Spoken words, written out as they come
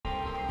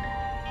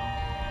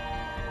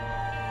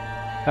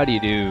How do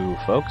you do,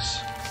 folks?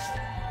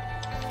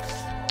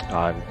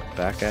 I'm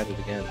back at it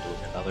again,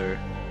 doing another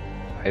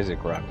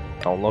Isaac run.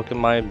 Don't look at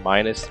my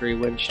 -3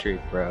 win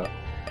streak, bro.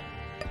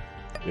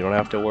 You don't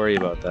have to worry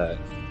about that.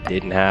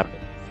 Didn't happen.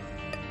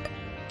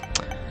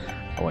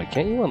 Oh wait,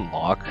 can't you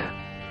unlock?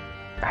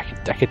 I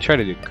could try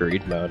to do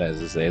greed mode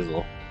as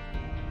Azazel.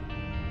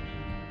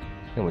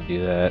 I'm gonna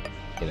do that,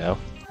 you know,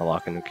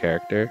 unlock a new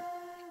character,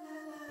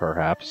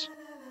 perhaps.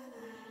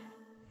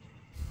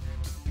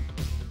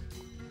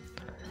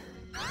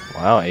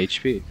 Wow,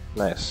 HP,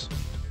 nice.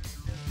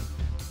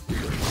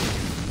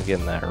 I'm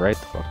getting that right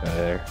the fuck out of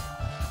there.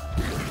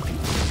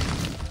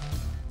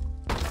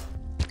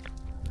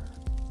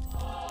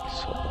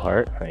 Soul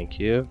heart, thank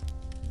you.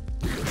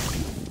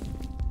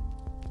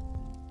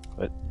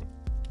 What?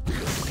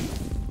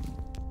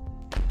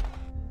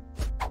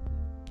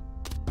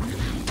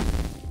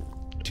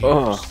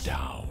 Tears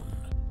down.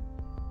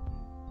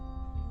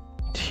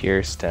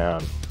 Tears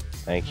down.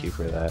 Thank you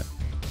for that.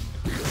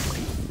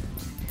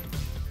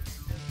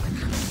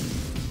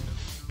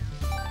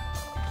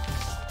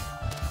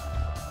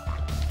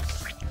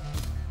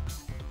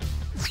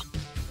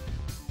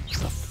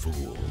 The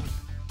fool.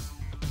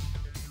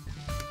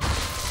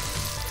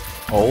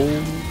 Oh.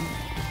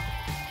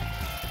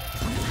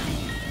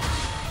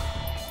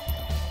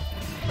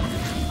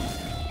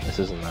 This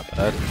isn't that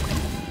bad.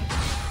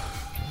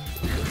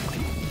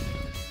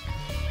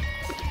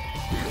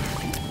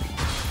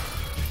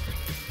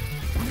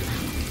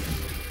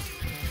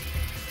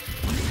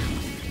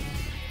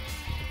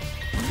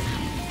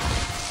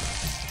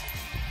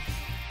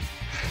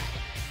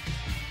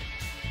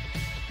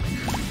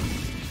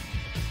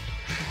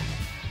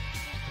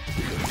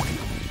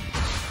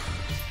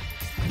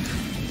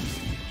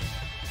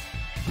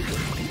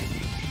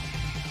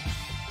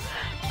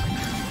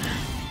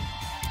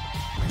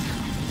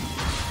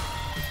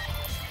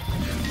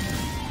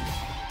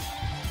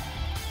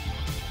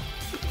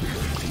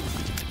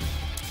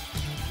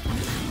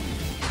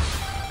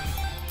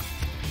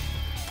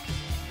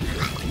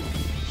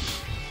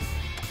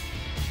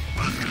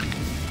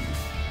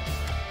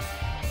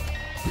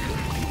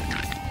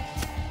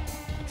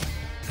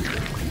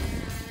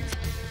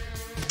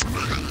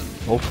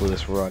 Hopefully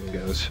this run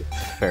goes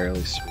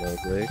fairly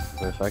smoothly.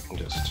 But if I can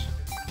just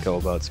go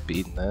about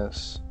speeding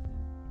this,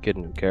 get a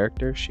new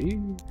character,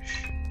 sheesh.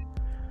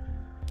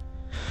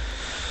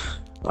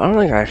 I don't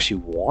think I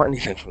actually want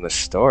anything from the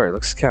store. It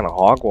looks kind of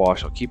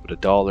hogwash. I'll keep it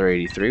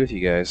 $1.83 with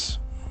you guys.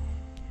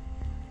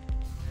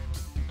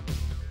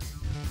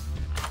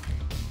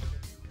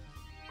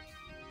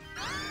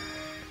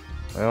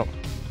 Well.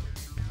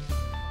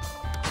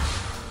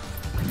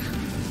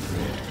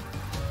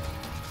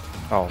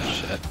 Oh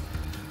shit.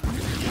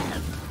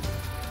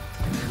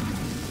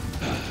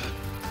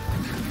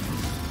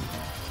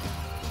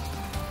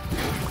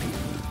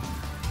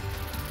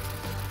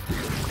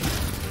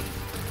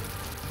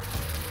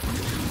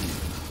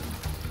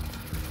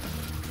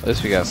 At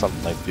least we got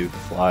something like Duke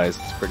Flies.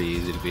 It's pretty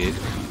easy to beat.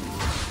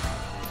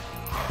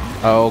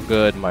 Oh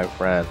good, my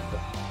friend.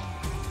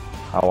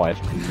 How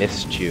I've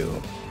missed you.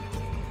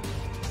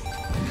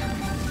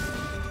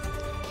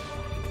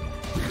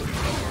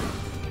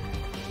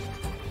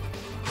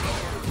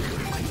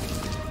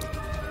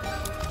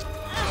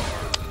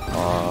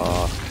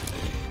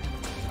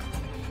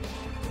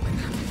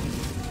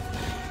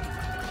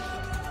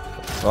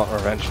 Well,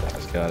 Revenge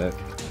Fly's got it.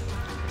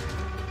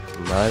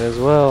 Might as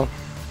well.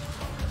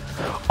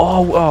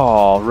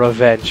 Oh,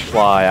 Revenge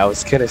Fly. I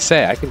was gonna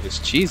say, I can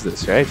just cheese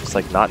this, right? Just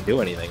like not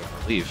do anything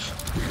and leave.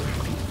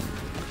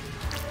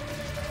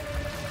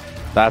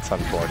 That's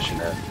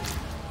unfortunate.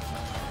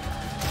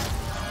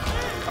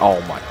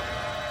 Oh my.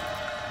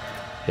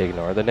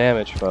 Ignore the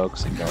damage,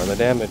 folks. Ignore the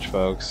damage,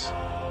 folks.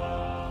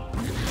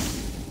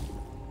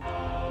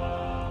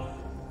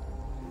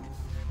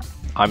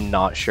 I'm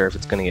not sure if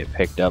it's gonna get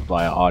picked up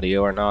via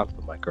audio or not,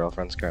 but my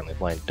girlfriend's currently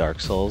playing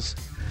Dark Souls.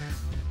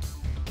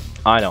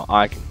 I know,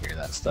 I can hear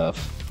that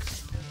stuff.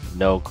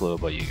 No clue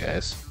about you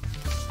guys.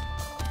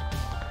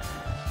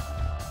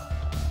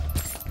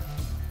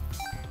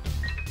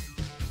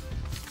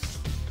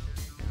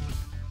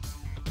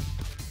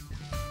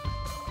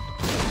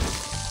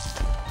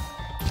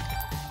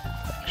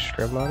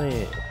 Extra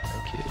money,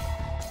 thank you.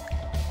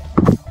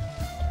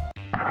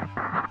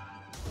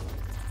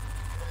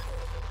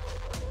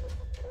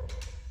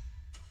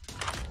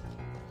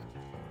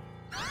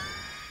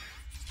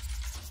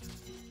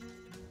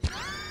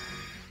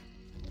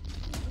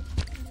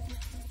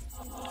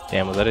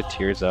 Damn, was that a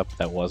Tears Up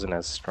that wasn't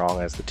as strong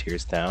as the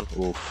Tears Down?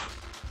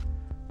 Oof.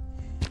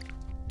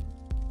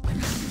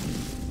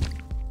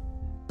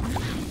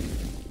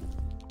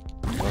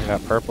 We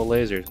got purple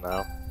lasers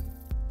now.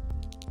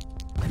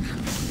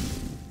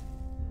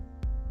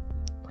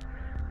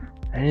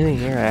 Anything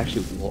here I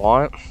actually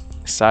want?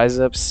 Size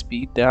up,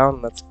 speed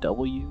down, that's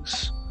double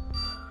use?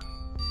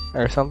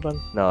 Or something?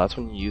 No, that's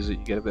when you use it,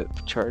 you get a bit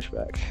of charge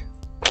back.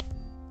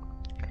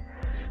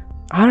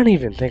 I don't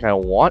even think I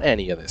want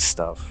any of this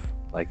stuff.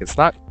 Like, it's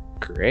not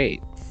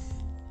great.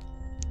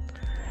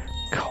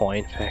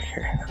 Coin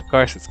beggar. Of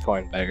course it's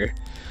coin beggar.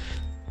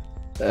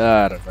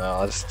 I don't know.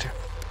 I'll just...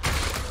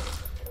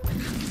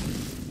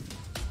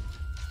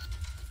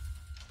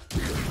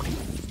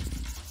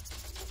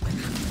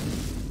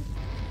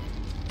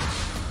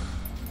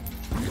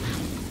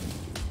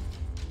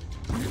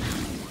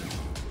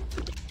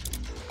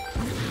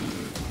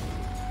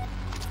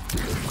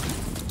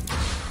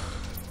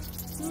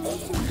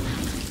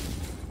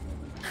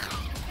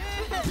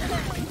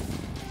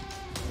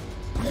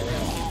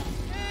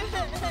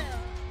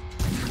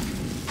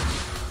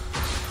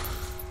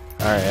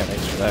 Alright,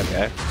 thanks for that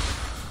guy.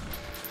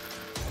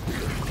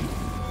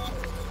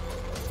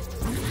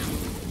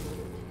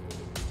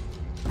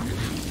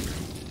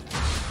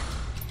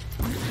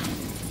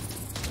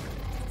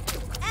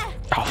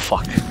 Oh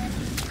fuck.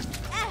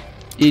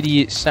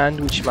 Idiot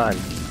sandwich man.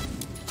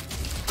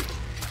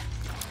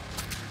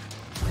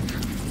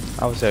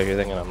 I was out here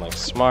thinking I'm like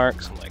smart,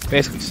 'cause I'm like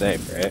basically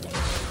safe, right?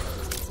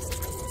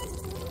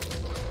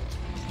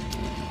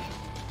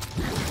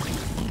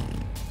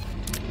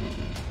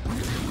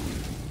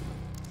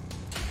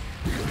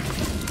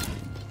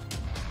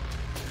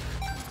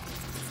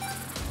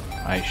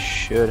 I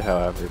should,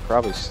 however,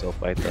 probably still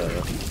fight the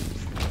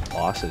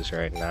bosses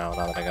right now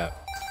that I got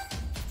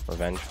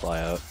Revenge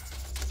Fly out.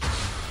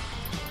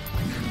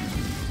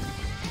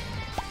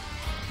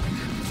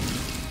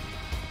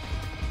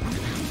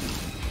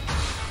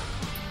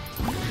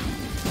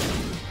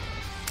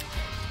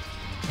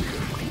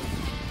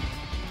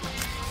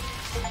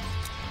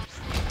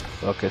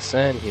 Focus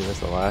in, he was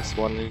the last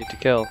one needed to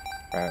kill,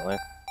 apparently.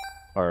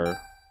 Or,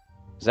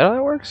 is that how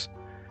that works?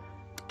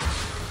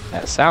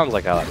 That sounds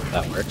like how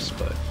that works,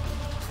 but...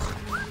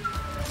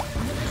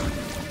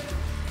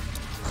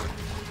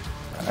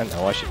 I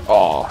know I should...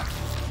 Oh!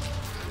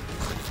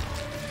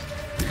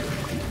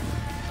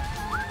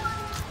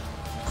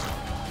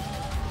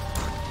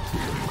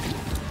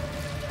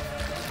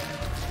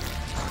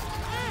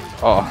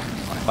 Oh,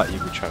 I thought you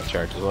were trying to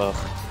charge as well.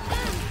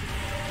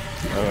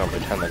 I'm gonna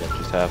pretend like I'm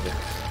just happy.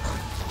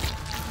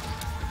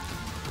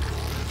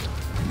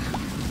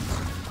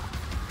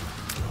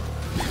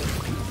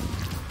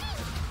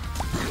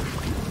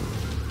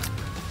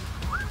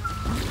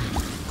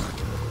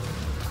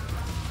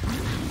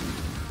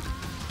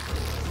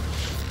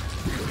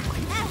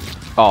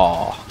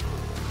 Oh,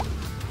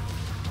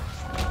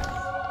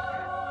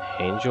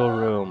 Angel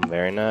Room,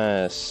 very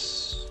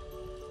nice.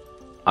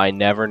 I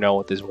never know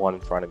what this one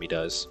in front of me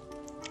does.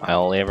 I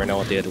only ever know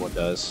what the other one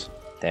does.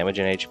 Damage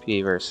and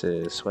HP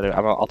versus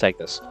whatever. I'll take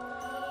this.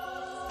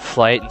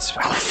 Flight and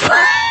spell.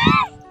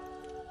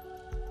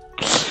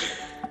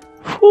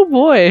 Oh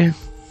boy.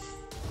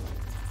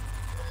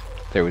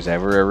 If there was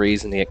ever a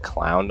reason to get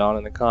clowned on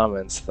in the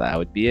comments, that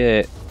would be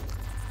it.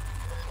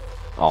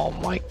 Oh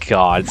my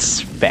god,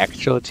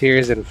 spectral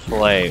tears and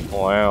flight.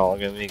 Wow,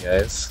 look at me,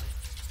 guys.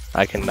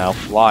 I can now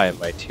fly and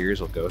my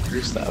tears will go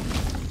through stuff.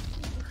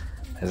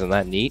 Isn't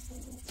that neat?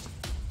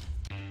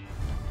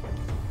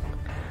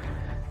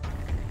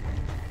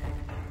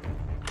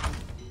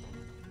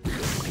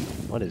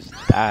 What is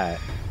that?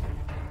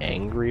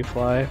 Angry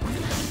fly?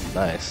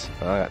 Nice.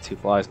 Oh, I got 2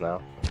 flies now.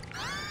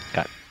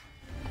 Got.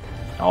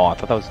 Oh, I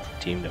thought that was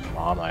deemed a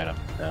mom item.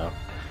 No,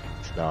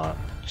 it's not.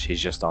 She's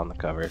just on the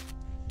cover.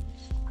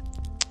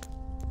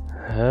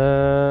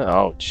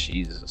 Oh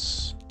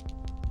Jesus.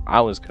 I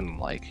was gonna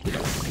like, you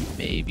know,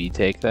 maybe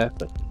take that,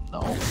 but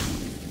no.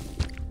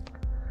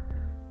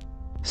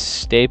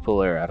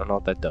 Stapler, I don't know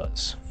what that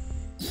does.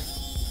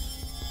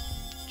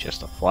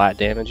 Just a flat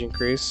damage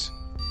increase.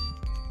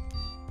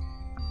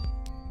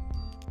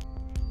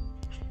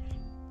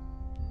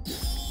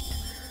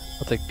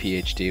 I'll take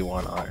PhD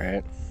one,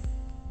 alright.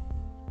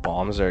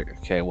 Bombs are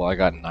okay, well I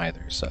got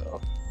neither,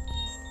 so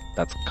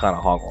that's kinda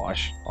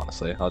hogwash,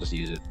 honestly. I'll just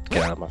use it to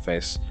get out of my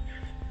face.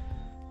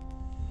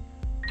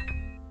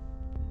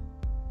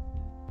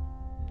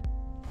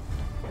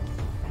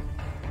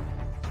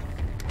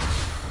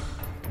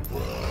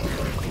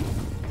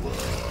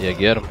 Yeah,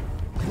 get him.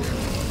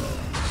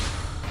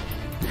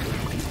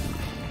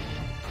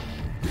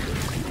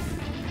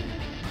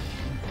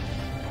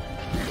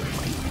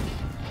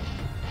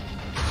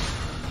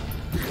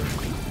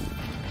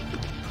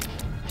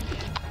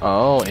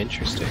 Oh,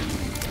 interesting.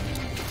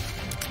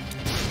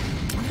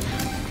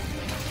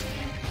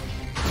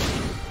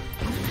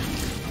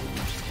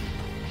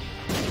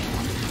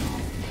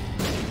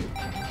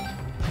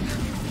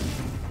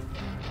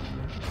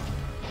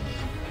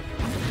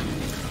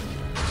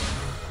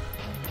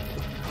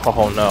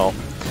 Oh no.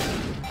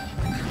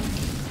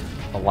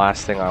 The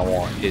last thing I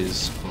want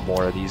is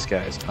more of these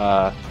guys.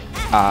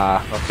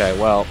 Okay,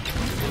 well.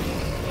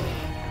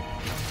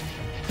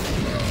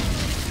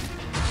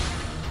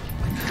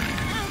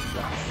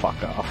 Oh,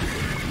 fuck off.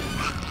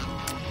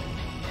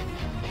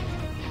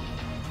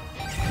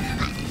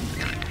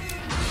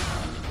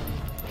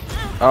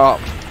 Oh.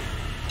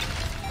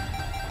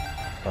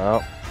 Well.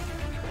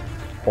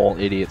 Whole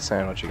idiot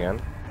sandwich again.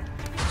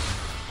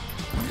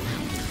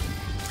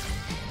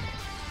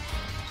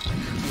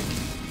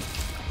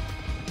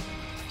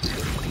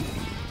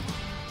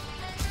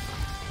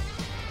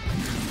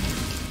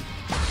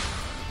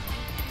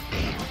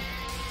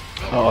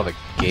 Oh, the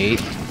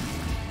gate.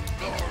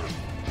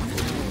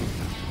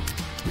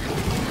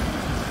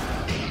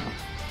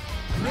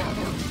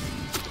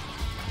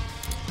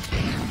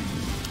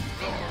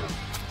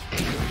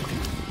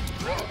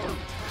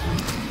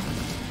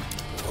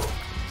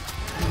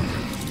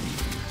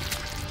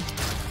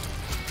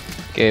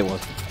 Gate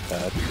wasn't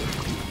bad.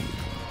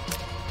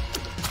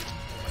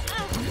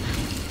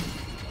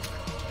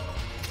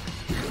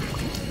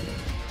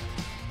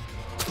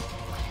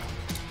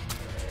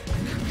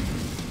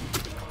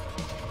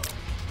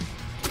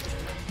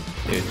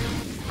 Dude.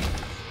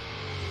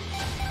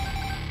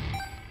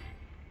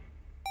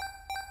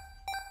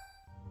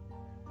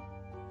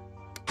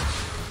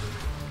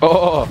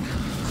 Oh!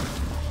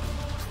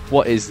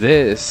 What is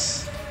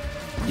this?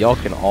 Y'all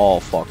can all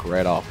fuck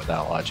right off with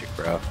that logic,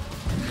 bro.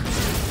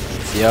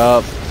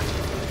 Yup.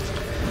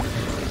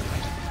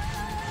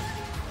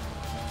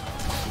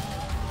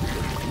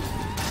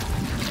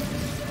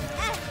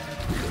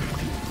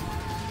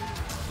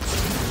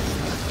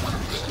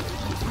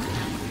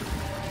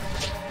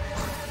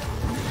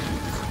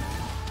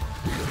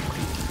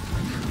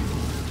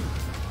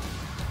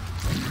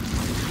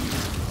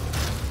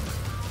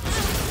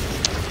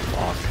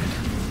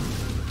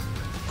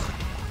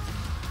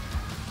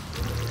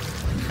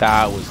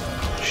 That was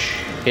a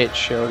shit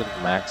show to the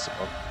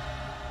maximum.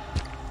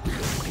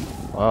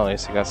 Well, at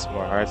least I got some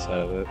more hearts out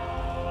of it.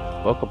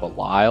 Book of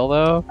Belial,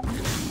 though?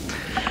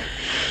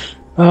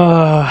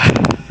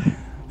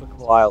 Book of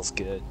Belial's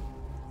good.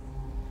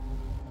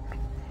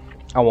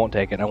 I won't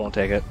take it, I won't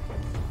take it.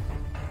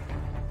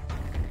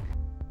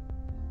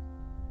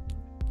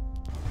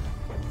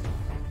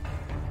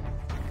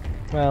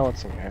 Well,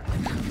 what's in here?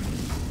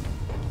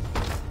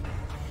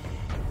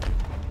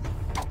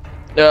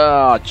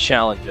 Oh,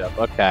 challenge up.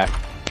 Okay.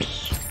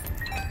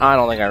 I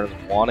don't think I really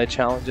want to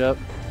challenge up,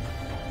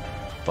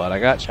 but I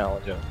got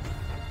challenge up.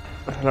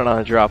 I don't know how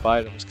to drop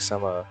items because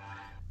I'm a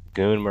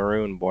Goon,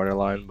 Maroon,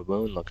 borderline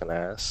Baboon looking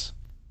ass.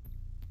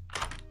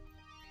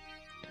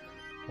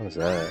 What is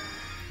that?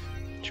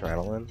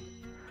 Adrenaline?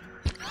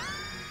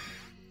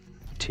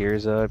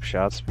 Tears up,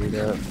 shot speed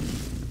up.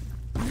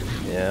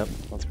 Yeah,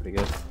 that's pretty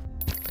good.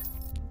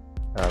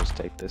 I'll just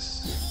take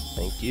this.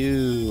 Thank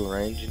you.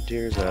 Range and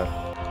tears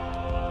up.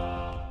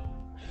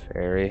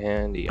 Very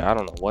handy. I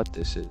don't know what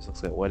this is.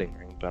 Looks like a wedding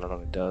ring, but I don't know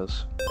what it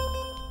does.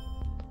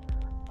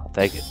 I'll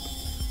take it.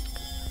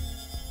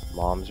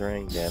 Mom's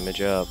ring,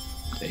 damage up.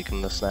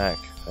 Taking the snack.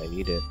 I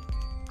need it.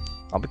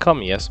 I'll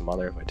become yes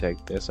mother if I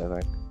take this, I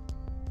think.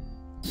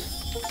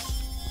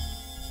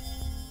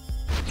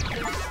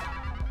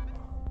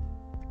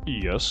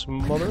 Yes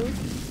mother?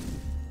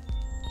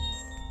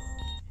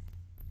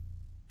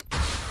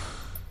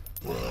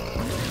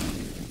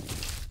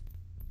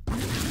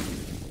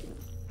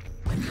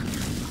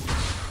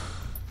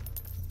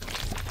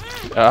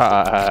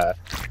 Ah.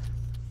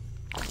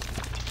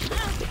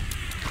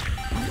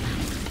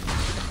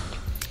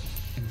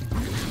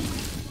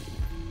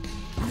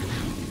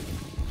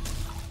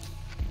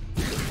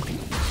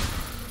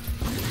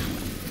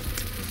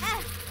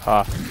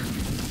 Ha.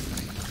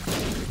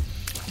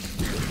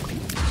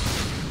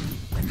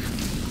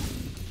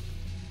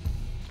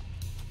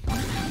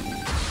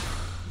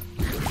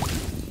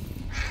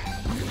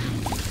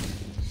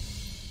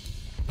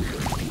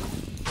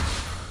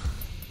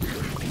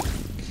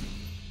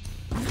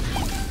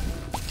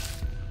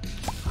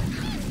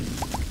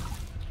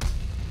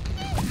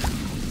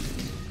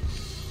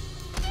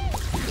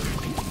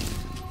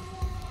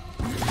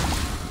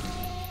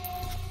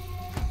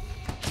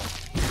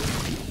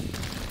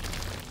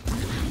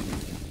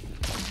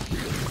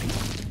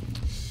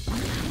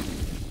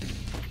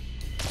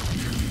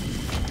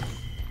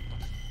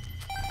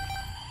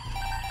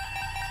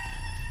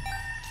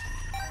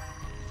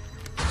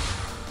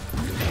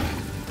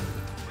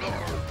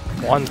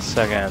 One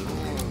second.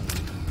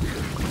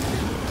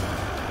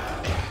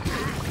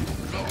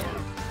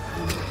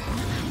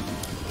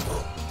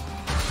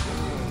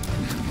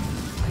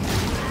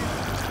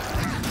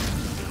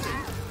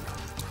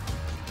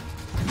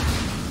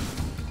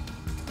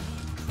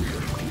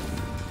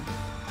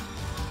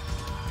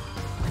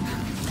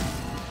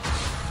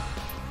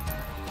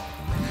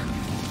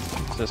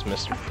 Is this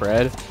Mr.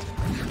 Fred?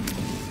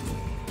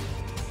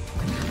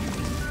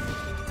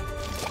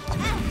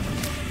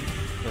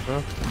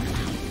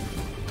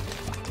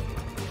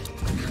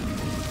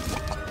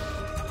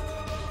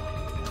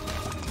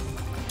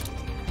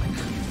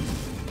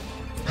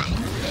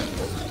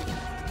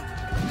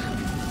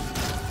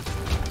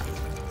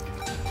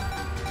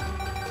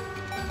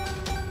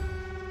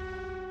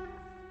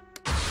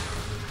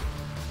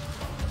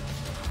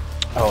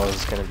 Oh, this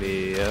is gonna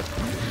be it.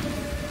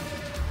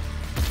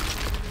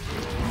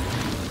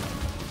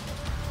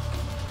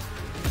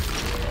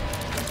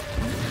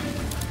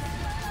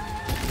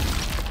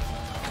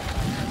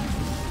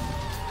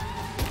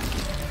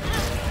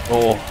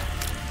 Oh.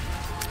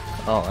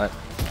 Oh, that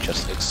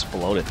just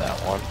exploded that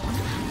one.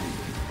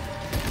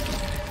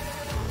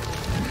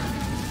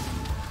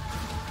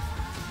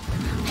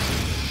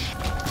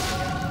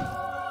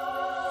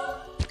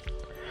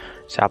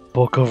 Is that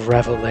Book of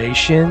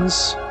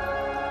Revelations?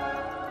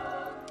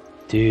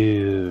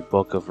 Dude,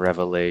 Book of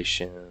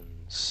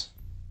Revelations.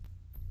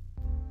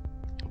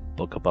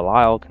 Book of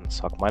Belial can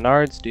suck my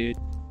nards, dude.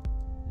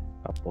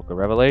 Not Book of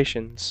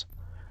Revelations.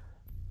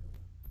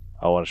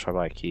 I want to try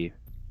my key.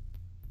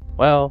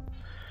 Well,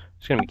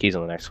 there's gonna be keys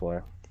on the next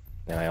floor.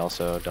 And I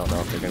also don't know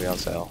if they're gonna be on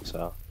sale,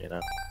 so, you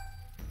know.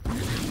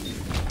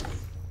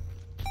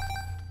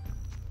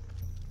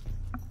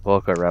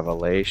 Book of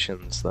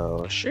Revelations,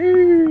 though.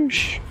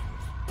 Sheesh.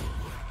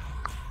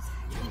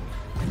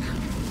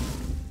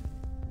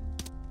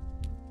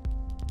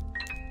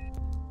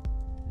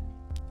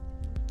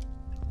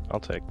 I'll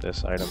take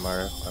this item,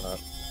 Mario. Why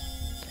not?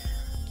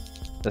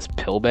 This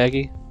pill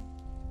baggie?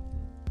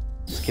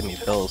 Just give me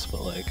pills,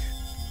 but like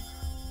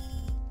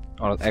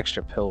on an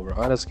extra pill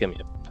run. Just give me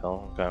a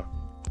pill. Okay.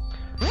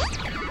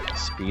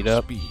 Speed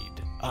up.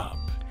 Speed up.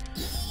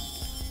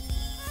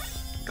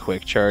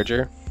 Quick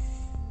charger.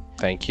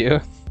 Thank you.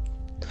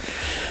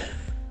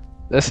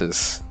 This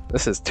is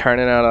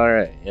turning out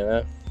alright, you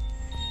know?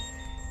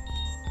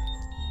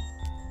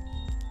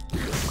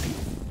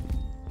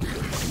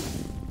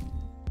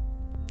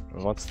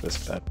 And what's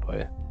this bad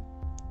boy?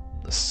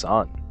 The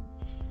sun.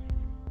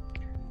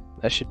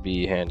 That should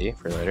be handy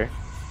for later.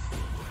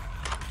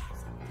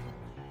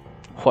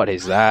 What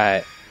is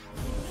that?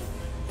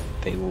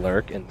 They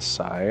lurk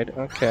inside?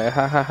 Okay,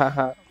 ha ha ha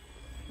ha.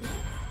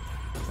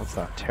 That's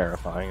not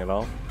terrifying at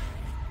all.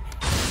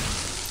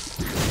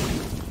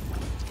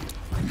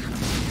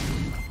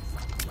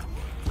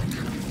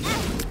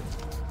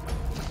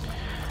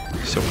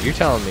 So you're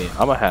telling me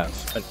I'm gonna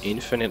have an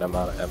infinite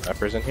amount of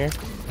MFers in here?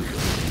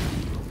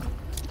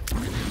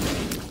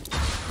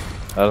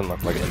 That doesn't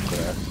look like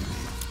infinite.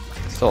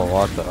 Still a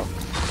lot though.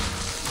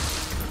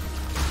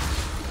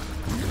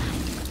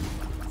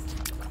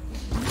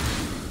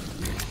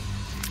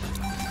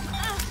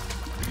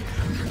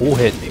 Who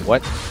hit me?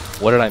 What?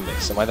 What did I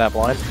miss? Am I that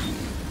blind?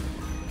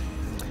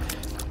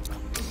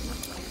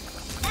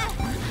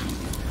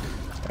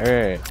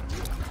 Alright.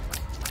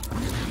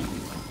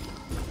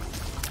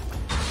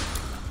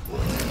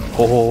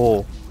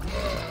 Oh.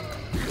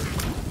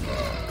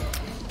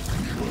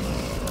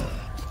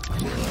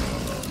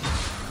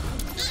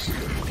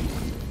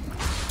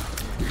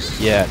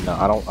 Yeah, no,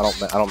 I don't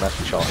mess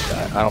with y'all like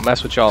that. I don't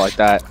mess with y'all like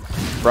that,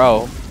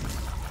 bro.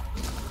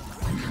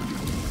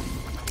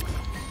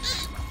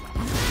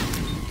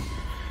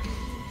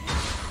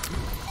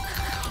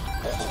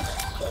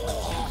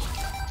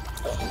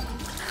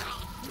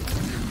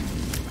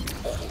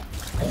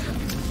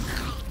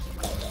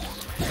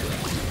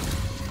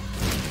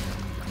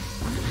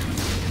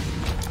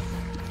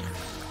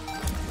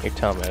 You're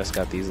telling me I just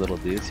got these little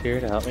dudes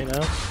here to help me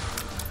now?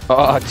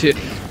 Oh, dude.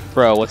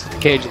 Bro, what's the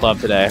cage love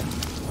today?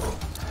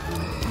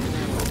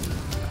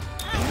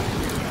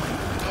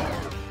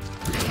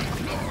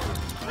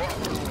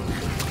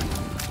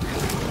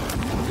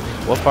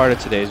 What part of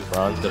today's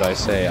run did I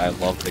say I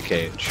love the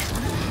cage?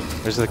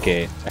 Where's the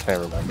gate? I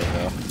can't remember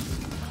though.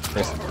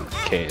 There's the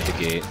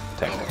gate,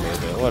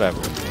 technically, but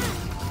whatever.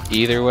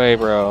 Either way,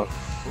 bro.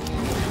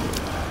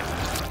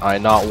 I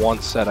not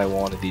once said I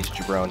wanted these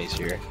jabronis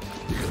here.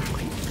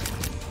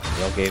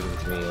 Y'all gave it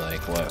to me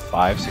like, what,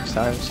 5, 6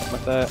 times? Something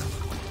like that?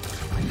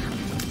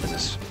 Is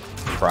this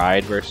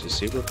Pride versus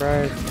Super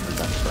Pride? Or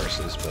not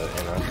versus, but,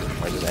 you know,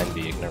 or just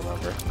Envy, I can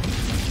remember.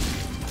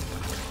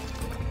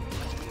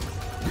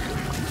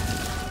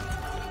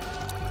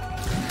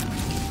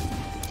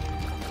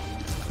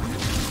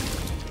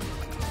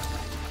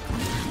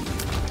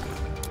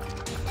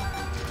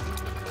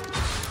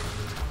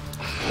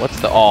 What's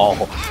the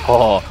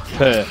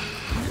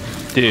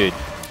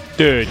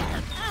dude.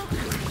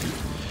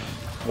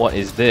 What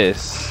is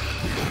this?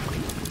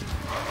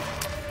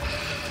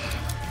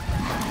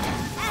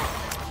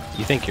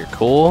 You think you're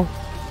cool?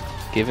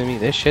 Giving me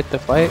this shit to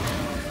fight?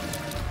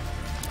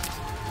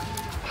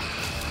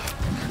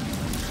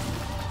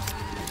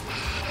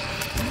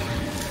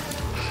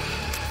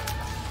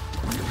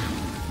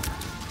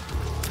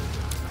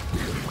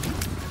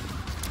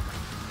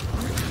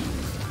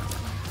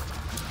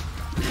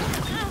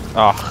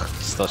 Oh,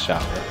 still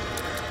shot me.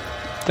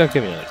 Don't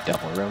give me another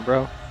devil room,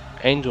 bro.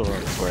 Angel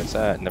room is where it's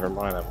at. Never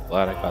mind, I'm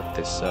glad I got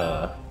this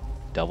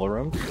devil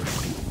room.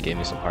 Gave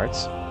me some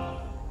hearts.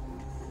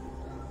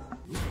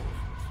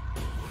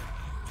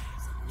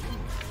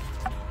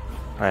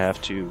 I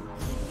have to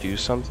do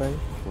something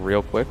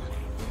real quick.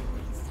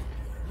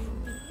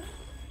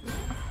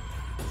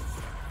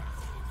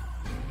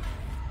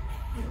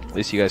 At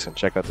least you guys can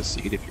check out the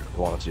seed if you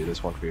want to do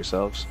this one for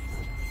yourselves.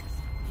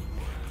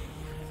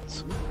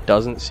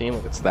 Doesn't seem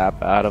like it's that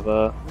bad of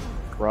a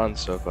run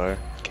so far.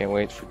 Can't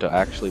wait to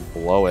actually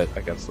blow it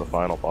against the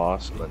final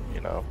boss, and then,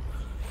 you know,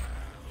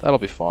 that'll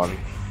be fun.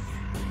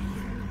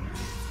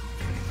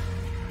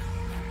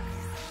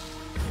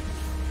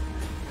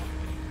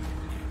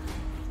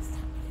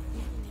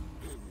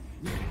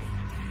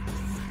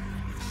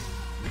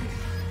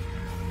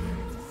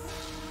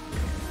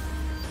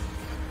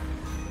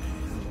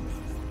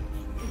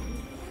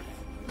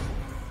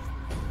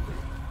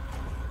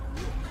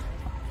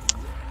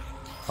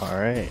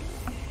 Alright.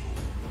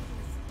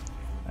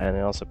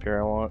 Anything else up here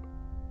I want?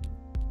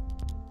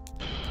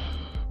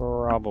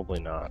 Probably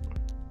not.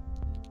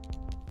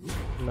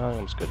 No,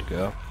 I'm just good to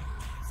go.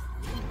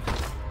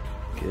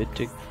 Good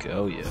to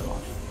go, yo.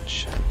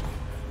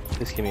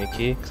 Please give me a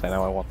key, because I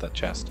know I want that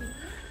chest.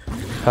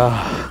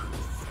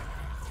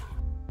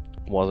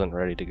 Wasn't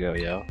ready to go,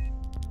 yo.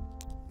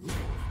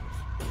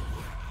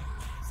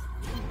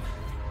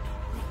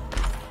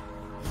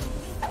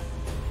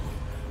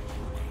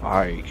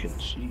 I can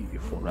see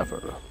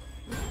forever.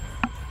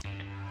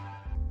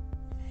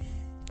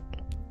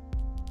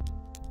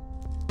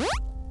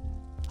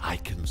 I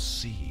can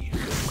see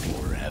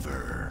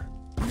forever.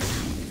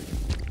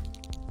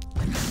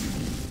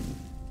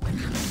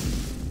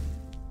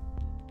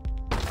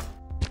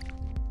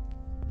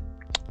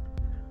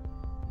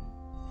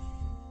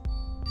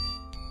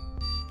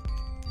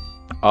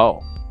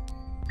 Oh.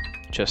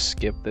 Just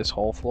skip this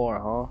whole floor,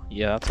 huh?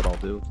 Yeah, that's what I'll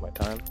do with my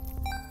time.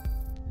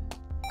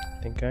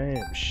 I think I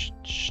am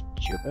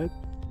stupid.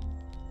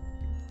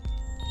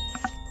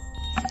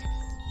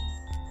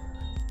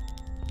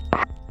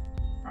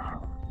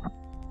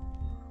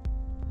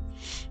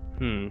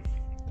 I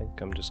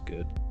think I'm just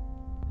good.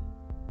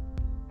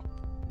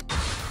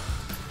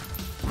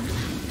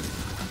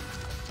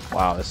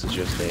 Wow, this is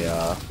just a,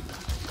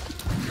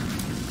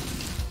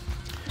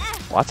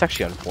 well, that's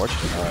actually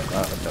unfortunate.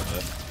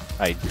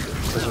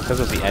 This is because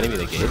of the enemy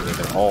they gave me.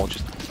 They're all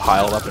just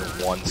piled up in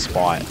one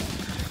spot.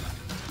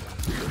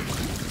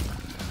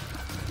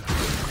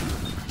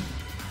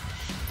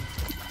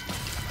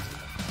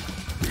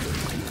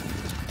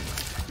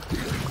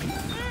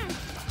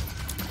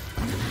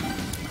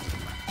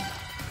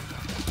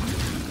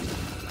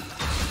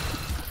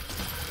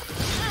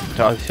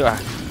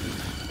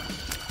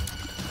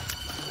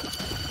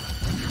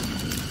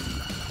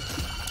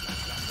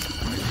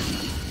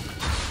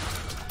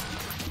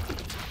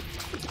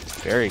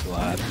 Very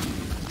glad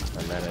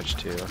I managed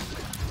to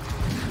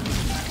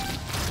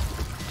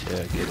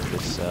get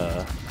this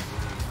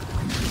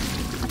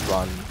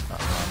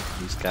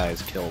these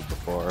guys killed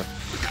before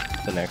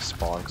the next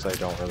spawn, because I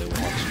don't really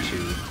want to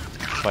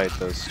fight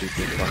those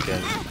stupid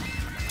fucking...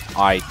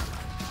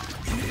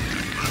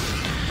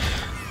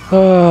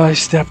 I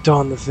stepped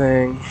on the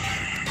thing.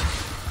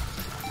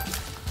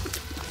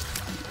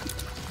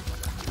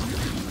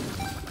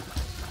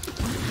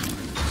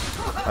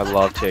 I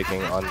love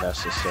taking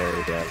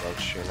unnecessary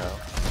damage, you know.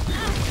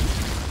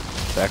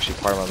 It's actually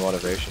part of my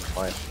motivation.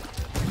 Why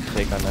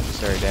take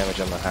unnecessary damage?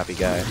 I'm a happy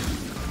guy.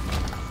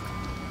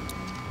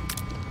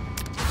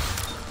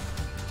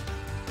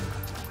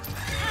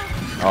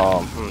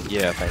 Oh,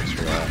 yeah, thanks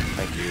for that.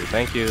 Thank you,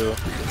 thank you.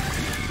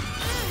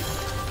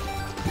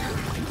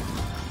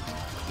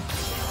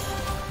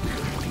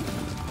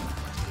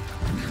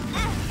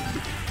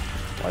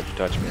 Why'd you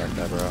touch me like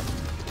that, bro?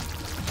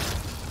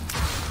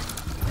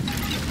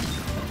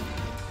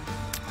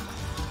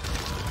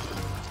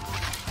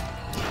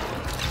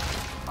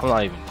 I'm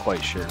not even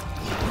quite sure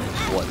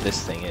what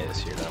this thing is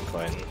here that I'm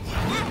fighting.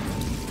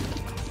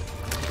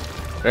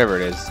 Whatever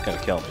it is, it's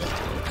gonna kill me.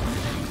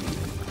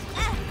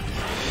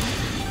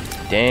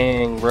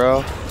 Dang,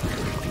 bro.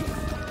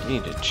 You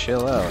need to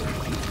chill out.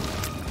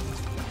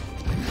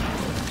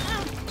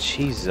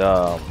 Jesus.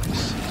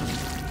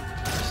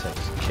 This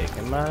thing's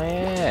kicking my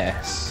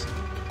ass.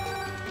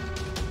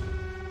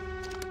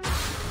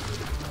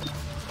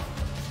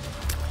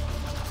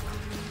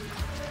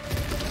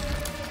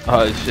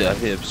 Oh,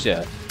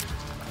 shit.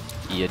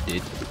 Yeah,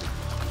 dude.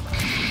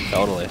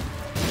 Totally.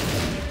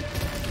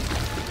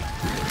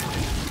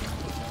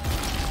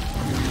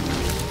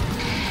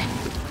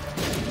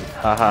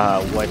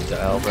 Haha, what the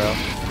hell, bro?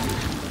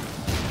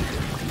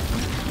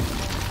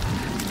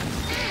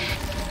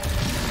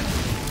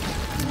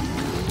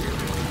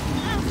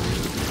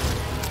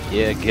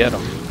 Yeah, get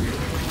him.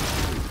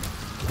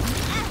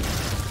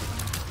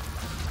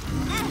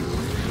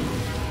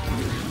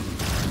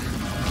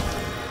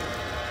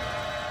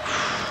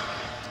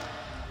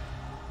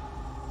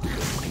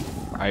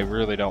 I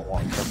really don't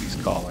want Cubby's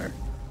collar.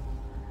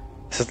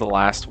 This is the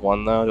last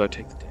one, though. Do I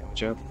take the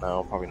damage up?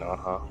 No, probably not,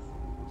 huh?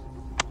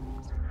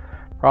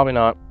 Probably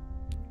not.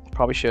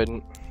 Probably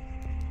shouldn't.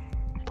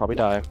 Probably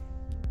die.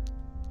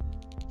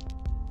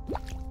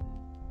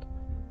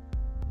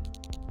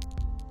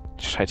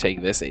 Should I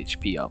take this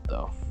HP up,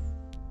 though?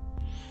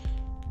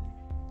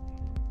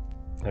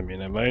 I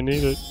mean, I might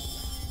need it.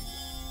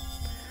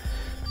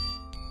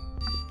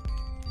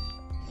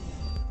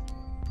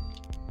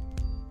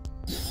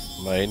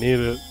 Might need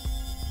it.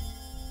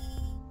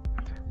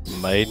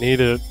 Might need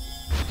it.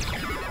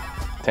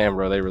 Damn,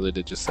 bro, they really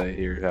did just say,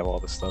 here, you have all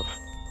this stuff.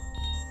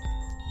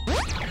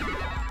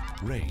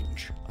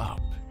 Range up.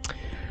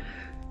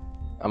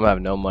 I'm gonna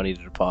have no money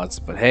to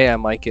deposit, but hey, I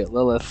might get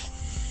Lilith.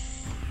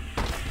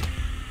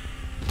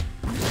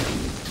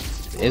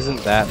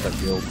 Isn't that the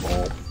real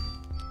goal?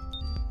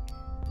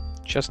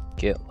 Just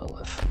get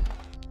Lilith.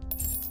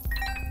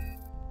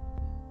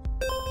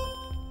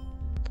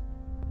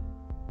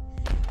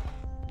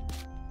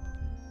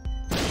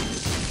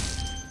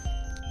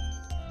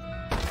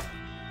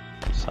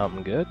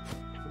 Something good.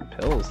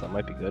 Pills, that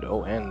might be good.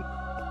 Oh, and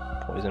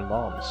poison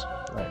bombs.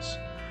 Nice.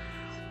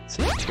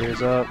 See,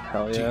 tears up.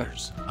 Hell yeah.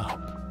 Tears up.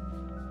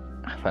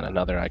 And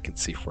another I can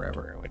see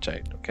forever, which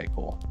okay,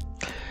 cool.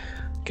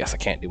 Guess I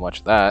can't do much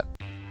with that.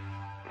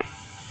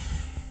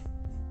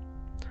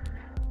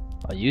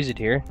 I'll use it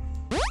here.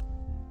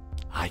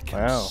 I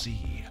can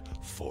see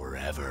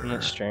forever. Isn't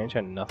that strange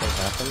how nothing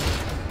happened?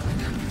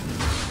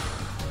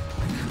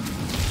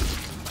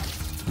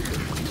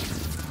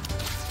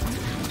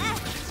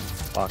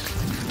 Fuck.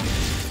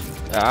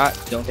 Ah,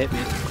 don't hit me.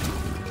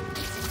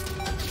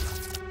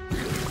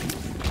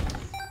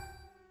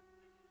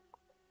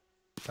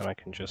 Then I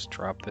can just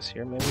drop this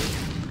here, maybe?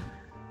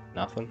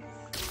 Nothing.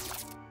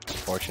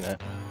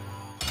 Unfortunate.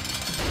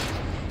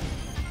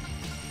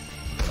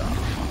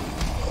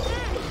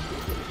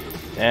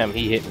 Damn,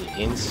 he hit me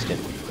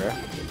instantly, bro.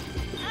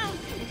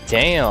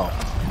 Damn!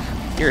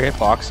 Your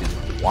hitbox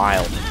is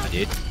wild,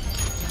 dude.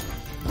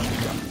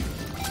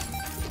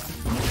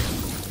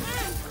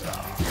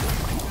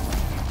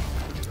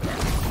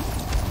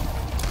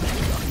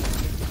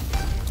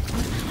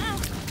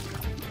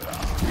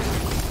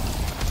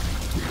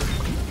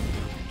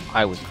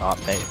 I was not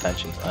paying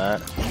attention to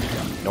that,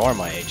 nor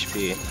my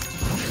HP.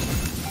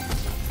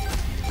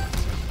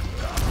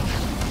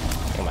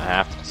 I'm gonna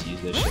have to just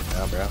use this shit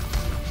now, bro.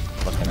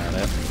 Looking at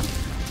it.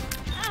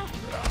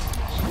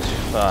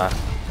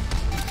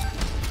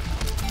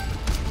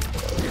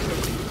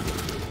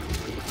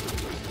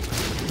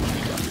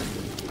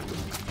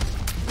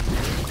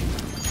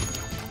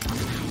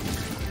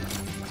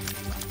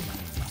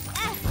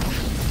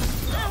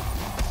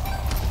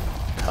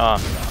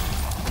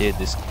 Dude,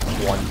 this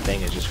one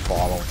thing is just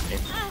following me.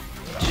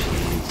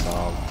 Jeez,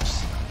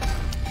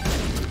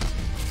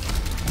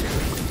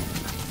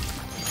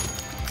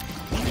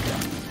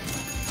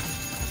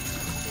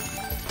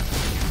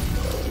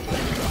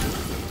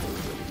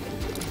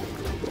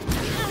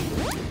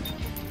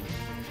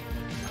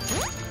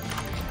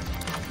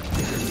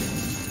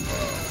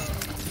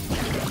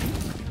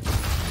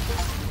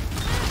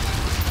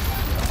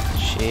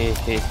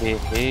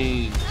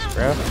 Jeez,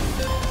 bro.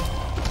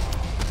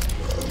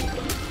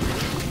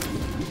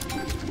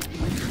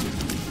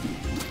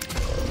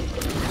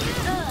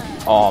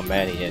 Oh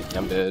man, he hit me.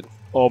 I'm dead.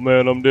 Oh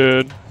man, I'm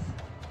dead.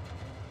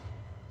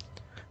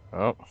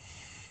 Oh,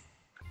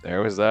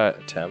 there was that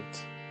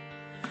attempt.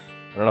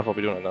 I don't know if I'll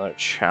be doing another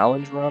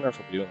challenge run or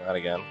if I'll be doing that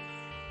again,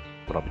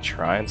 but I'll be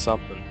trying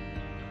something.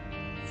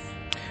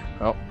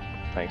 Well,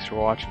 thanks for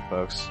watching,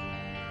 folks.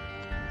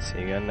 See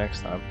you again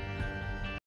next time.